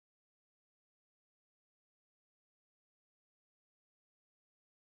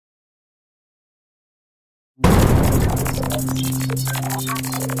ส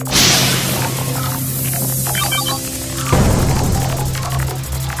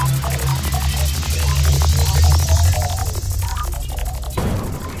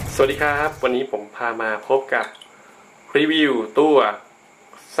สดีครับวันนี้ผมพามาพบกับรีวิวตัว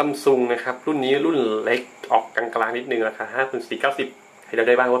ซัมซุงนะครับรุ่นนี้รุ่นเล็กออกกลางๆนิดนึงราคา 5490 ให้เราไ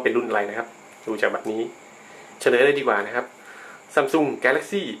ด้บ้างว่าเป็นรุ่นอะไรนะครับดูจากแบบนี้เฉลยเลยดีกว่านะครับ Samsung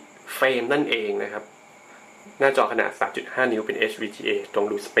Galaxy Frame นั่นเองนะครับหน้าจอขนาด 3.5 นิ้วเป็น HVGA ตรง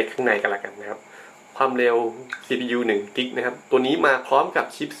ดูสเปคข้างในกันละกันนะครับความเร็ว CPU 1 กิกนะครับตัวนี้มาพร้อมกับ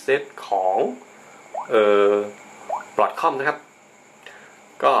ชิปเซตของBroadcom นะครับ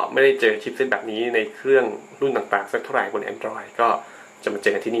ก็ไม่ได้เจอชิปเซตแบบนี้ในเครื่องรุ่นต่างๆสักเท่าไหร่บน Android ก็จะมาเจ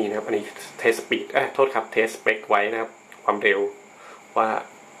อกันที่นี่นะครับอันนี้เทสสปีดโทษครับเทสสเปคไว้นะครับความเร็วว่า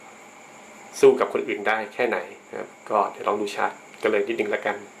สู้กับคนอื่นได้แค่ไหนนะครับก็เดี๋ยวลองดูชาร์ตกันเลยนิดนึงละ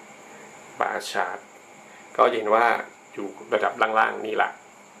กันบาร์ชาร์ตก็เห็นว่าอยู่ระดับล่างๆนี่แหละ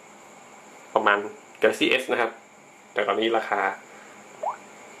ประมาณ Galaxy S นะครับแต่ตอนนี้ราคา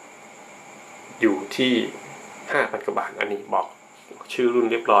อยู่ที่ 5,000 กว่าบาทอันนี้บอกชื่อรุ่น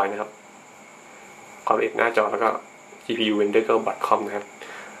เรียบร้อยนะครับความละเอียดหน้าจอแล้วก็ GPU vendor ก็ Broadcom นะครับ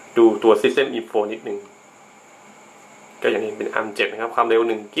ดูตัว System Info นิดนึงก็อย่างนี้เป็น ARM 7 นะครับความเร็ว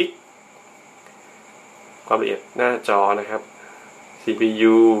1 กิกความละเอียดหน้าจอนะครับ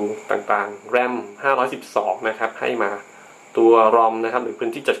CPU ต่างๆ RAM 512 นะครับให้มาตัว ROM นะครับหรือพื้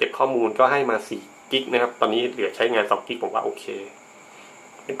นที่จัดเก็บข้อมูลก็ให้มา4 กิกนะครับตอนนี้เหลือใช้งาน2 กิกผมว่าโอเค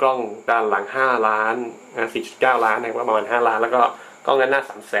กล้องด้านหลัง5 ล้าน 4.9 ล้านนะครับประมาณ5 ล้านแล้วก็กล้องด้านหน้า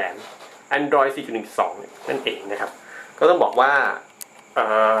 300,000 Android 4.12 นั่นเองนะครับก็ต้องบอกว่า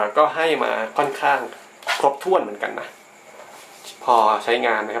ก็ให้มาค่อนข้างครบถ้วนเหมือนกันนะพอใช้ง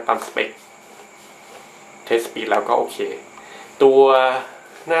านนะครับตามสเปคเทสสปีดแล้วก็โอเคตัว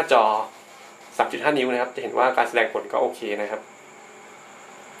หน้าจอ 3.5 นิ้วนะครับจะเห็นว่าการแสดงผลก็โอเคนะครับ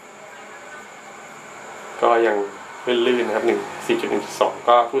ก็ยังลื่นๆนะครับ 4.12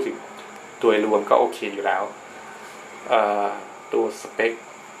 ก็พูดถึงตัวรวมก็โอเคอยู่แล้วตัวสเปค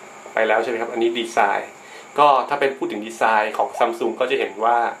ไปแล้วใช่ไหมครับอันนี้ดีไซน์ก็ถ้าเป็นพูดถึงดีไซน์ของ Samsung ก็จะเห็น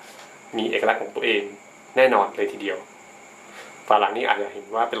ว่ามีเอกลักษณ์ของตัวเองแน่นอนเลยทีเดียวฝาหลังนี้อาจจะเห็น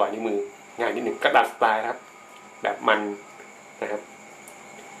ว่าเป็นรอยนิ้วมือง่ายนิดหนึ่งก็ดัดสไตล์ครับแบบมันนะครับ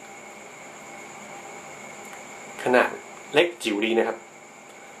ขนาดเล็กจิ๋วดีนะครับ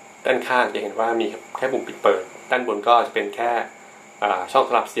ด้านข้างจะเห็นว่ามีแค่ปุ่มปิดเปิดด้านบนก็จะเป็นแค่ช่องส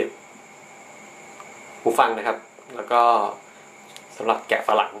ำหรับเสียบหูฟังนะครับแล้วก็สำหรับแกะฝ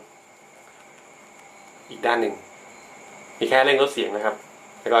าหลังอีกด้านหนึ่งมีแค่เร่งลดเสียงนะครับ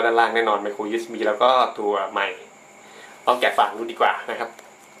แล้วก็ด้านล่างแน่นอนไมโคร USB แล้วก็ตัวไมค์ลองแกะฝาดูดีกว่านะครับ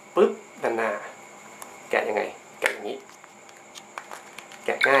ปึ๊บด้านหน้าแกะยังไงแกะอย่างนี้แก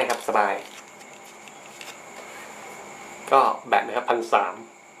ะง่ายครับสบายก็แบตนะครับ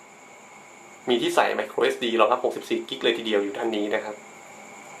 1,300 มีที่ใส่ micro SD รองรับ64 กิกเลยทีเดียวอยู่ด้านนี้นะครับ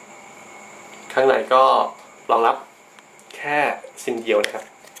ข้างในก็รองรับแค่ซิมเดียวนะครับ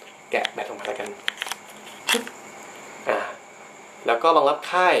แกะแบตออกมาแล้วกันแล้วก็รองรับ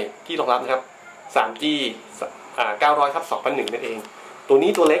ค่ายที่รองรับนะครับ 3G 900/2001 นั่นเองตัว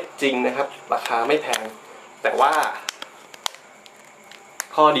นี้ตัวเล็กจริงนะครับราคาไม่แพงแต่ว่า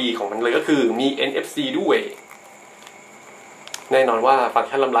ข้อดีของมันเลยก็คือมี NFC ด้วยแน่นอนว่าฟังก์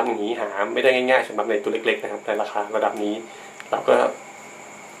ชันล้ำๆอย่างนี้หาไม่ได้ง่ายๆสำหรับในตัวเล็กๆนะครับแต่ราคาระดับนี้เราก็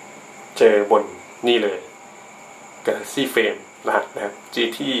เจอบนนี่เลย Galaxy Frame รหัสนะครับ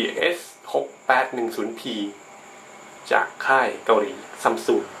GTS 6810P จากค่ายเกาหลี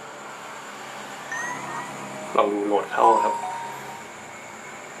Samsung ลองโหลดเข้าครับ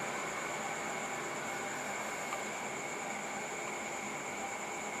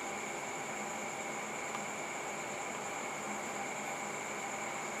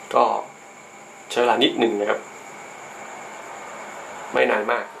ก็ใช้เวลานิดหนึ่งนะครับไม่นาน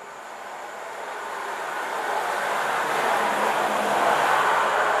มาก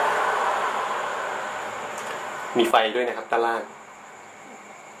มีไฟด้วยนะครับด้านล่าง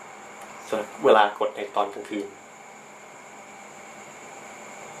สำหรับเวลากดในตอนกลางคืน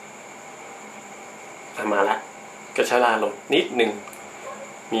มาแล้วก็ใช้เวลาโหลดนิดหนึ่ง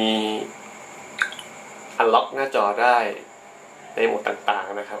มีอันล็อกหน้าจอได้ในโหมดต่าง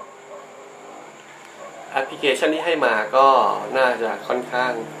ๆนะครับแอปพลิเคชันที่ให้มาก็น่าจะค่อนข้า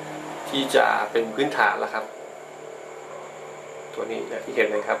งที่จะเป็นพื้นฐานแล้วครับตัวนี้นะที่เห็น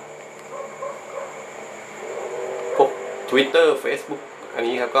เลยครับพวก Twitter Facebook อัน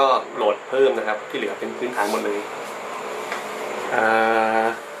นี้ครับก็โหลดเพิ่มนะครับที่เหลือเป็นพื้นฐานหมดเลย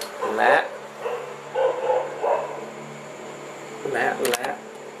และ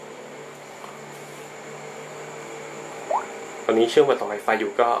อนนี้เชื่อมมาต่อ Wi-Fi อ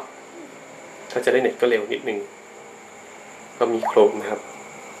ยู่ก็ถ้าจะได้เน็ตก็เร็วนิดนึงก็มีโครมนะครับ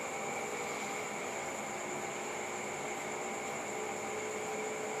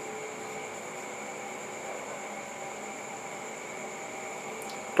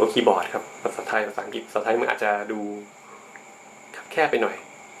ตัวคีย์บอร์ดครับภาษาไทยภาษาอังกฤษภาษาไทยมันอาจจะดูแคบไปหน่อย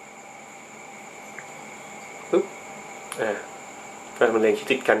ปึ๊บก็มันเรียง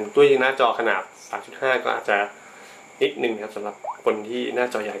ติดกันด้วยหน้าจอขนาด 3.5 ก็อาจจะนิดนึงครับสำหรับคนที่หน้า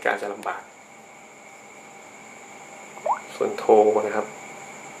จอใหญ่ก็อาจจะลำบากส่วนโทรนะครับ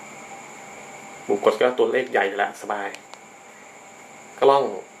ปุ่มกดก็ตัวเลขใหญ่แล้วสบายกล้อง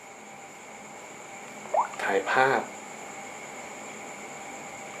ถ่ายภาพ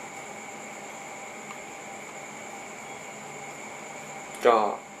ก็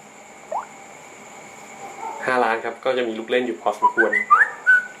5 ล้านครับก็จะมีลูกเล่นอยู่พอสมควร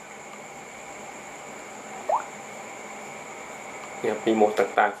เนี่ยมีโหมด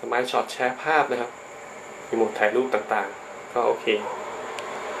ต่างๆสามารถช็อตแชร์ภาพนะครับมีโหมดถ่ายรูปต่างๆก็โอเค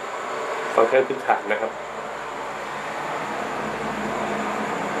ฟังก์ชันพื้นฐานนะครับ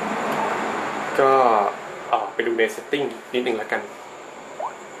ก็ไปดูใน setting นิดนึงแล้วกัน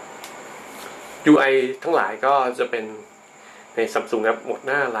UI ทั้งหลายก็จะเป็นใน Samsung ครับโหมดห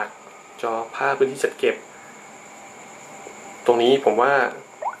น้าหลักจอภาพพื้นที่จัดเก็บตรงนี้ผมว่า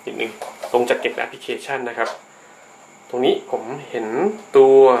นิดนึงตรงจัดเก็บแอปพลิเคชันนะครับตรงนี้ผมเห็นตั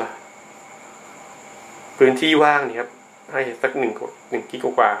วพื้นที่ว่างนี่ครับให้สัก1 กิก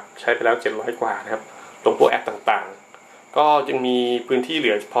กว่าใช้ไปแล้ว700 กว่านะครับตรงพวกแอปต่างๆก็ยังมีพื้นที่เห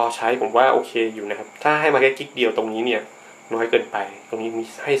ลือพอใช้ผมว่าโอเคอยู่นะครับถ้าให้มาแค่กิกเดียวตรงนี้เนี่ยน้อยเกินไปตรงนี้มี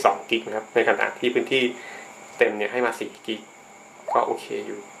ให้2 กิกนะครับในขณะที่พื้นที่เต็มเนี่ยให้มา4 กิกก็โอเคอ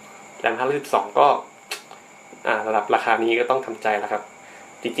ยู่แรม512ก็ระดับราคานี้ก็ต้องทำใจแล้วครับ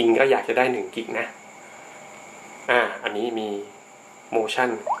จริงๆก็อยากจะได้1 กิกนะอันนี้มี motion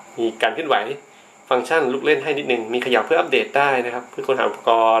มีการเคลื่อนไหวฟังก์ชันลูกเล่นให้นิดนึงมีขยับเพื่ออัปเดตได้นะครับเพื่อค้นหาอุปก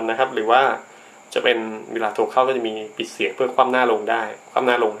รณ์นะครับหรือว่าจะเป็นเวลาโทรเข้าก็จะมีปิดเสียงเพื่อคว่ำหน้าลงได้คว่ำห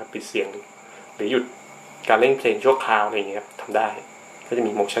น้าลงครับปิดเสียงหรือหยุดการเล่นเพลงชั่วคราวอะไรอย่างเงี้ยครับทำได้ก็จะ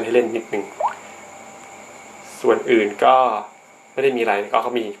มี motion ให้เล่นนิดนึงส่วนอื่นก็ไม่ได้มีอะไรก็เข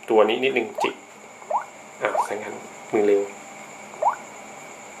ามีตัวนี้นิดนึงจิกใส่งานมือเร็ว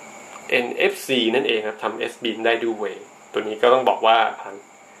NFC นั่นเองครับทำ S-Bin ได้ด้วยตัวนี้ก็ต้องบอกว่า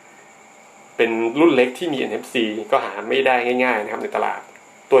เป็นรุ่นเล็กที่มี NFC ก็หาไม่ได้ง่ายๆนะครับในตลาด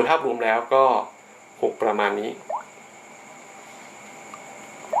โดยภาพรวมแล้วก็คงประมาณนี้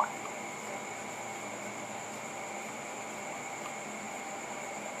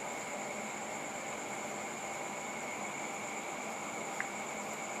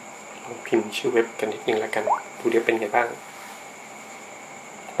ลองพิมพ์ชื่อเว็บกันนิดนึงแล้วกันดูเดี๋ยวเป็นไงบ้าง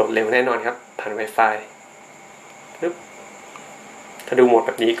โหลดเร็วแน่นอนครับผ่าน Wi-Fi ถ้าดูโหมดแ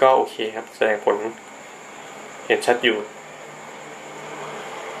บบนี้ก็โอเคครับแสดงผลเห็นชัดอยู่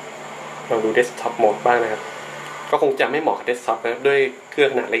ลองดูเดสก์ท็อปโหมดบ้างนะครับก็คงจะไม่เหมาะกับเดสก์ท็อปนะครับด้วยเครื่อง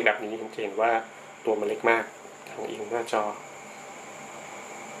ขนาดเล็กแบบนี้ผมเห็นว่าตัวมันเล็กมากทางอิงหน้าจอ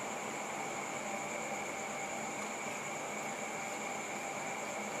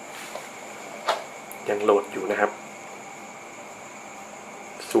ยังโหลดอยู่นะครับ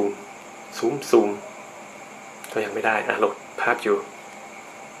ซูมก็ยังไม่ได้โหลดภาพอยู่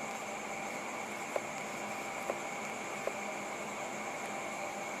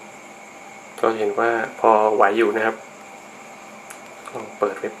ก็เห็นว่าพอไหวอยู่นะครับลองเปิ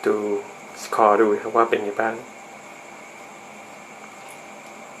ดเว็บดูสคอร์ดูครับว่าเป็นไงบ้าง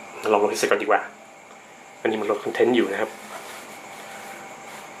ลองโหลดให้เสร็จก่อนดีกว่าอันนี้มันโหลดคอนเทนต์อยู่นะครับ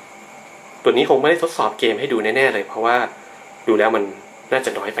ตัวนี้คงไม่ได้ทดสอบเกมให้ดูแน่ๆเลยเพราะว่าดูแล้วมันน่าจ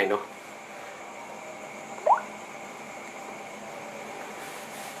ะน้อยไปเนาะ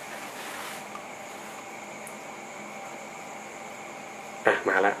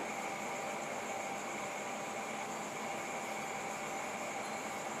มาแล้ว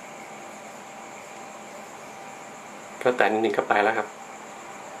ก็แต่นิดนึงก็ไปแล้วครับ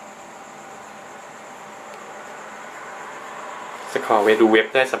สคอร์ดูเว็บ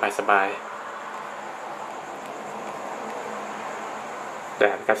ได้สบายๆแต่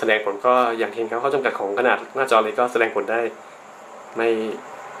การแสดงผลก็อย่างเห็นข้อจำกัดของขนาดหน้าจอเลยก็แสดงผลได้ไม่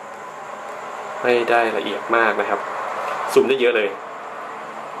ได้ละเอียดมากนะครับซูมได้เยอะเลย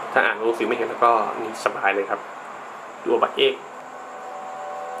ถ้าอ่านหนังสือไม่เห็นแล้วก็นี่สบายเลยครับตัวบัตรเอก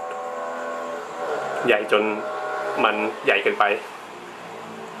ใหญ่จนมันใหญ่เกินไป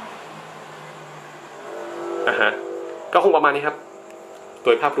ก็คงประมาณนี้ครับโด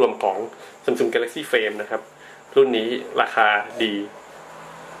ยภาพรวมของ Samsung Galaxy Frame นะครับรุ่นนี้ราคาดี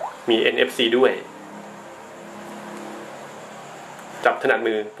มี NFC ด้วย จับถนัด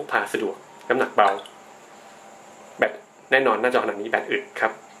มือพกพาสะดวกน้ำหนักเบาแบตแน่นอนหน้าจอขนาดนี้แบตอึดครั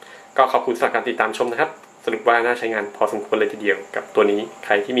บก็ขอบคุณสำหรับการติดตามชมนะครับสรุปว่าน่าใช้งานพอสมควรเลยทีเดียวกับตัวนี้ใค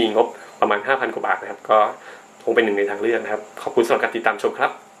รที่มีงบประมาณ 5,000 กว่าบาทนะครับก็คงเป็นหนึ่งในทางเลือกนะครับขอบคุณสำหรับการติดตามชมครั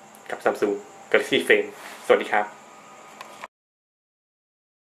บกับ Samsung Galaxy Frame สวัสดีครับ